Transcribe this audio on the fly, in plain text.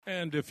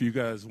And if you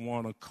guys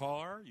want a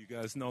car, you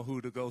guys know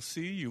who to go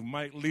see. You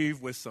might leave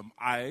with some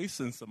ice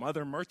and some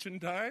other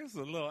merchandise,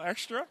 a little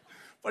extra,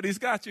 but he's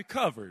got you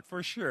covered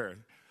for sure.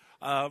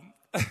 Um,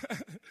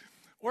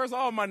 Where's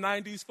all my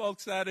 90s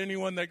folks at?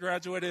 Anyone that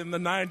graduated in the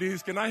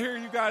 90s? Can I hear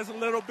you guys a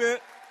little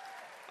bit?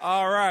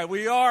 All right,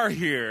 we are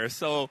here.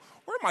 So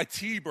where are my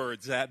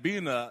T-Birds at?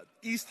 Being a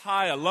East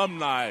High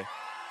alumni.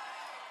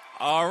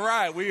 All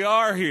right, we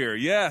are here.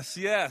 Yes,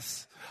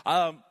 yes.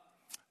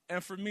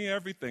 And for me,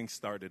 everything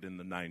started in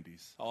the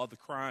 90s, all the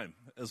crime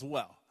as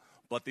well.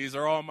 But these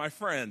are all my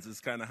friends is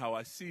kind of how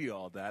I see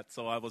all that.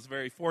 So I was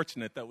very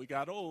fortunate that we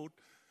got old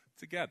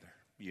together,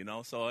 you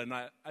know. So, and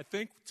I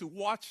think to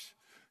watch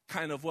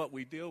kind of what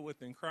we deal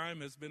with in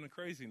crime has been a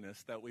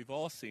craziness that we've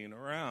all seen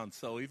around.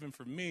 So even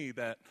for me,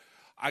 that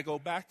I go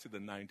back to the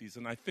 90s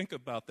and I think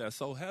about that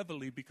so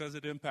heavily because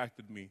it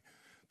impacted me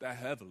that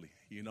heavily,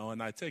 you know.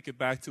 And I take it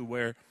back to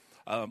where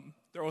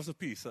there was a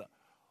piece of,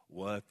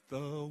 what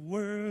the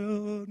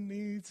world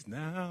needs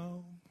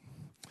now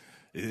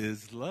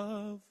is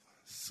love,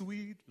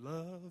 sweet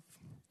love.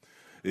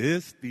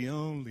 It's the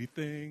only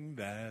thing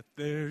that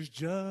there's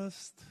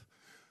just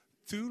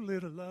too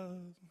little of.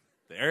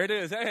 There it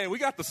is. Hey, we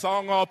got the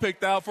song all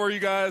picked out for you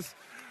guys.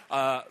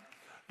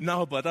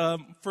 No, but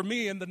for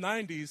me in the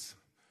 90s,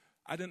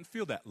 I didn't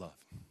feel that love.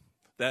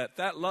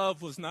 That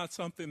love was not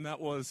something that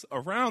was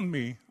around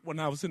me when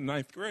I was in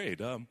ninth grade.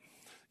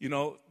 You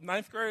know,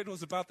 ninth grade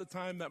was about the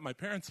time that my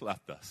parents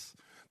left us.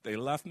 They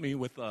left me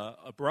with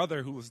a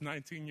brother who was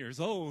 19 years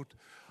old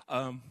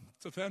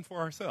to fend for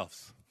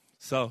ourselves.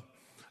 So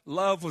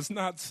love was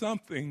not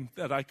something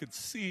that I could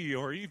see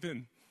or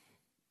even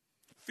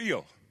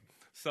feel.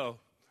 So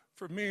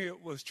for me,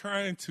 it was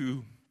trying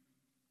to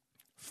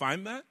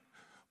find that,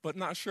 but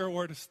not sure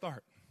where to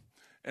start.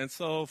 And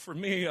so for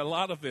me, a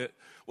lot of it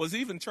was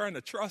even trying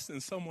to trust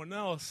in someone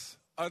else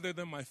other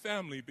than my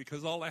family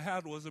because all I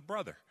had was a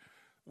brother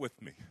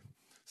with me.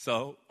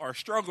 So our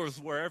struggles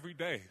were every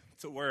day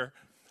to where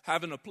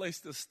having a place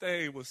to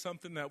stay was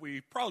something that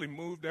we probably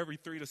moved every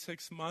 3 to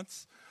 6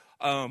 months.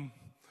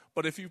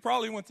 But if you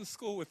probably went to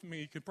school with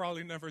me, you could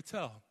probably never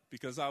tell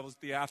because I was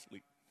the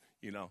athlete,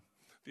 you know,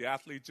 the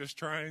athlete just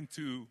trying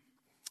to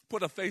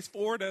put a face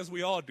forward as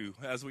we all do,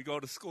 as we go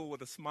to school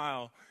with a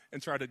smile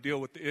and try to deal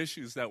with the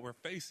issues that we're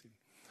facing.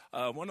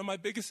 One of my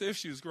biggest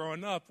issues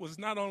growing up was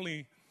not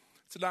only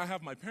to not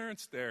have my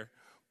parents there,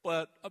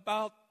 but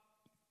about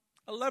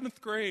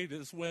 11th grade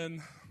is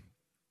when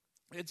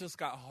it just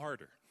got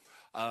harder.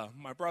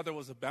 My brother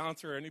was a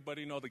bouncer.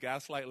 Anybody know the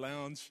Gaslight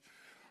Lounge?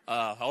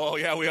 Oh,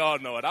 yeah, we all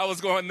know it. I was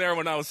going there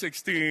when I was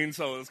 16,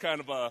 so it was kind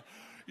of a,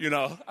 you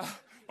know,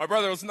 my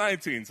brother was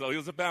 19, so he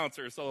was a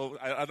bouncer, so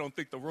I don't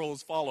think the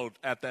rules followed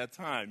at that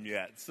time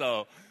yet.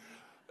 So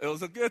it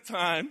was a good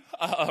time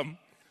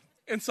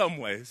in some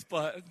ways,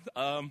 but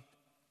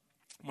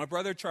my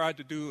brother tried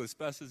to do as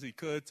best as he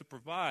could to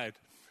provide.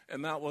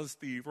 And that was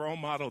the role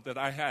model that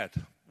I had.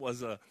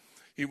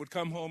 He would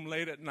come home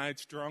late at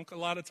nights drunk a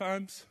lot of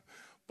times,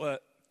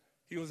 but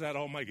he was at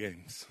all my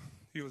games.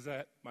 He was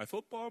at my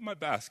football, my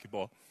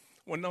basketball,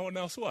 when no one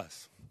else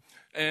was.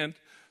 And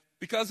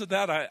because of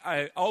that,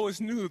 I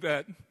always knew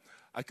that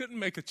I couldn't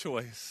make a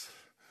choice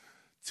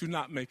to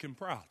not make him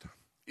proud.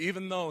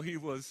 Even though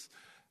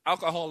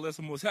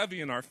alcoholism was heavy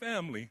in our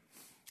family,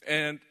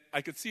 and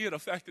I could see it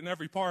affecting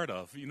every part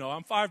of. You know,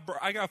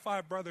 I got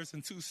 5 brothers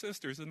and 2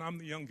 sisters, and I'm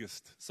the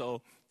youngest.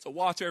 So to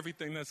watch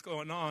everything that's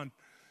going on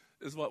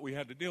is what we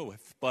had to deal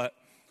with. But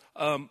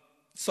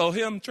so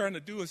him trying to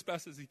do as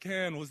best as he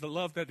can was the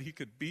love that he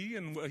could be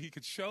and what he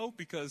could show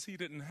because he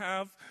didn't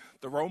have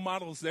the role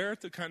models there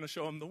to kind of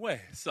show him the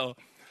way. So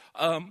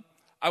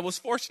I was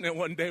fortunate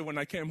one day when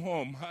I came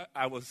home,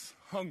 I was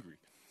hungry.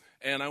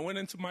 And I went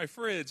into my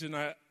fridge, and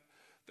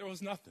there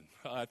was nothing.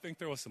 I think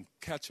there was some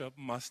ketchup,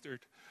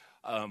 mustard.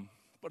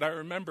 But I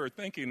remember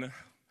thinking,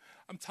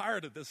 I'm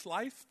tired of this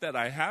life that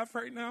I have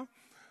right now,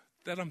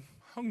 that I'm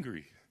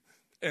hungry.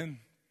 And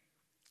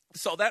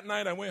so that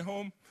night I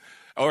went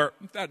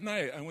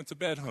to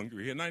bed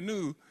hungry. And I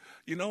knew,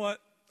 you know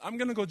what, I'm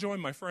going to go join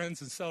my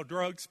friends and sell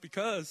drugs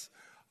because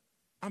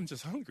I'm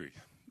just hungry.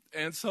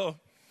 And so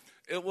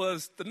it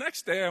was the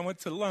next day I went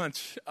to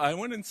lunch. I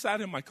went and sat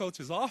in my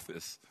coach's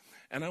office.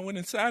 And I went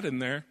and sat in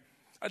there.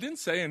 I didn't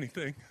say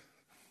anything.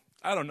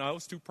 I don't know, I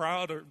was too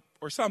proud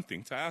or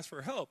something to ask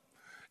for help.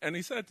 And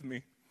he said to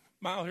me,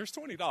 Miles, here's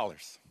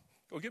 $20.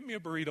 Go get me a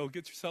burrito,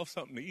 get yourself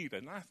something to eat.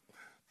 And I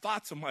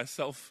thought to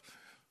myself,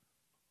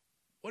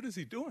 what is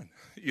he doing?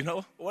 You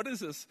know, what is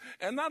this?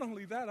 And not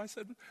only that, I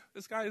said,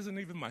 this guy isn't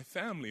even my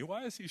family.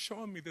 Why is he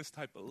showing me this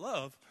type of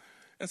love?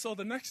 And so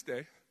the next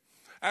day,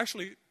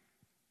 actually,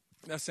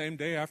 that same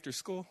day after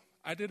school,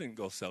 I didn't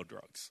go sell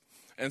drugs.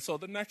 And so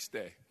the next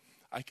day,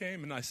 I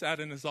came and I sat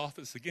in his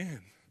office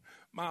again.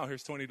 Miles,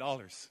 here's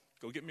 $20.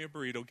 Go get me a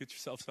burrito, get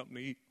yourself something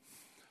to eat.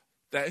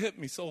 That hit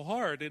me so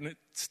hard, and it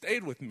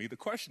stayed with me, the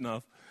question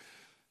of,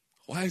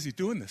 why is he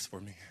doing this for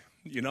me,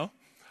 you know?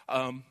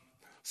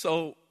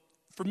 So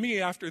for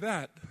me, after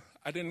that,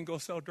 I didn't go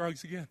sell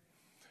drugs again.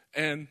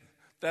 And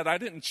that I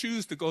didn't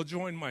choose to go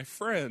join my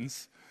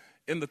friends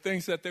in the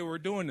things that they were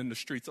doing in the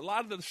streets. A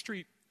lot of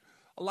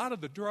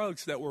the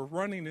drugs that were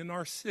running in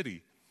our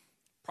city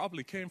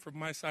probably came from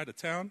my side of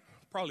town,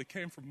 probably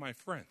came from my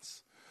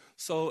friends.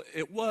 So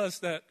it was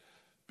that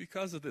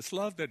because of this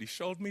love that he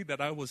showed me that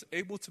I was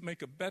able to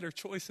make a better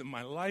choice in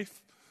my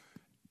life.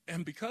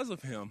 And because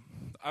of him,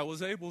 I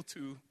was able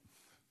to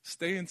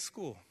stay in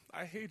school.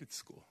 I hated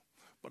school,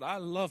 but I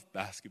loved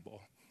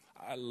basketball.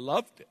 I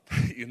loved it,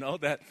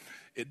 that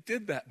it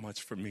did that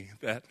much for me,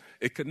 that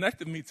it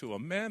connected me to a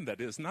man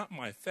that is not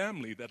my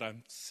family, that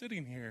I'm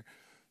sitting here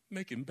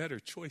making better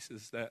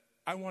choices, that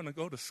I want to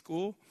go to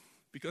school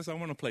because I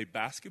want to play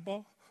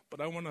basketball,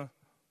 but I want to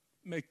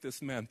make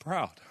this man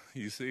proud,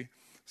 you see.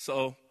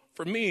 So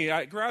for me,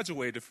 I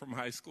graduated from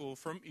high school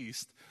from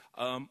East,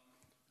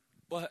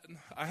 but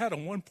I had a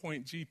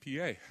 1-point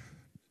GPA.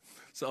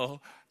 So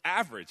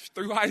average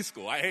through high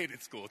school. I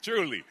hated school,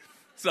 truly.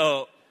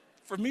 So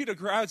for me to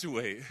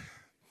graduate,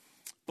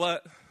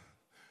 but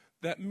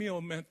that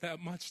meal meant that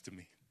much to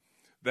me.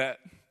 That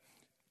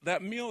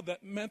meal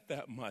that meant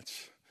that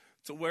much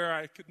to where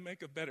I could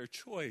make a better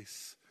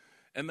choice,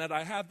 and that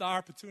I had the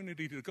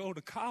opportunity to go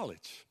to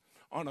college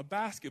on a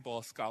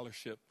basketball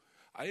scholarship.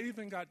 I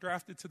even got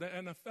drafted to the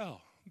NFL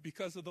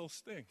because of those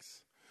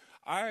things.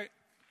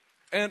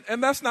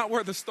 And that's not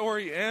where the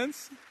story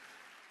ends.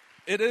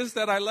 It is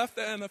that I left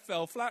the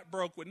NFL flat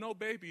broke with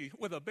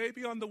a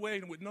baby on the way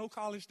and with no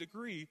college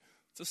degree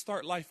to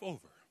start life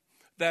over.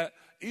 That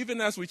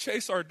even as we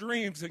chase our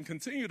dreams and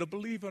continue to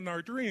believe in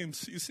our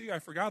dreams, you see, I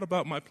forgot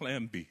about my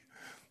plan B.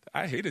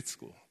 I hated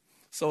school.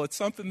 So it's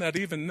something that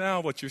even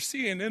now, what you're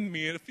seeing in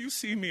me, and if you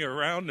see me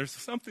around, there's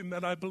something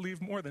that I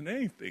believe more than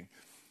anything,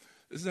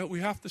 is that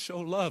we have to show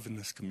love in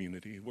this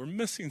community. We're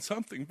missing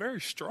something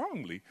very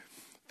strongly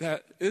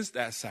that is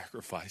that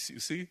sacrifice, you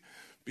see.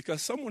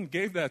 Because someone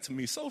gave that to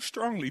me so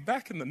strongly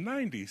back in the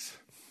 90s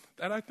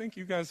that I think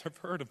you guys have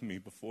heard of me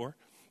before,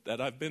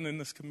 that I've been in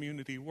this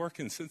community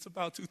working since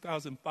about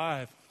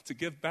 2005 to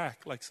give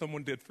back like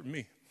someone did for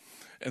me.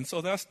 And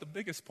so that's the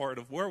biggest part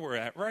of where we're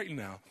at right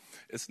now.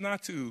 It's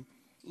not to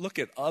look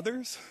at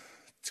others,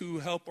 to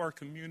help our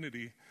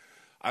community.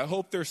 I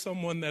hope there's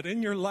someone that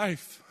in your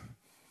life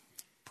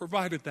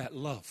provided that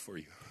love for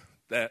you,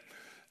 that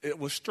it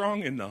was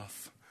strong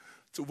enough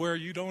to where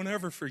you don't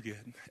ever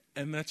forget,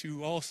 and that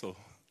you also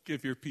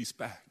give your peace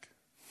back.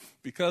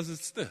 Because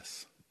it's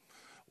this: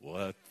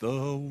 what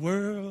the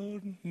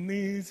world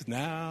needs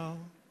now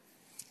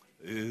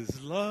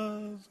is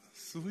love,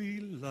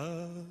 sweet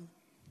love.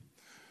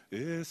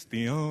 It's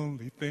the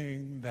only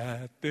thing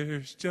that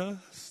there's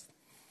just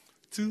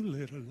too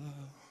little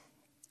love.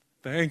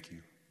 Thank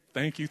you.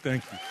 Thank you.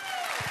 Thank you.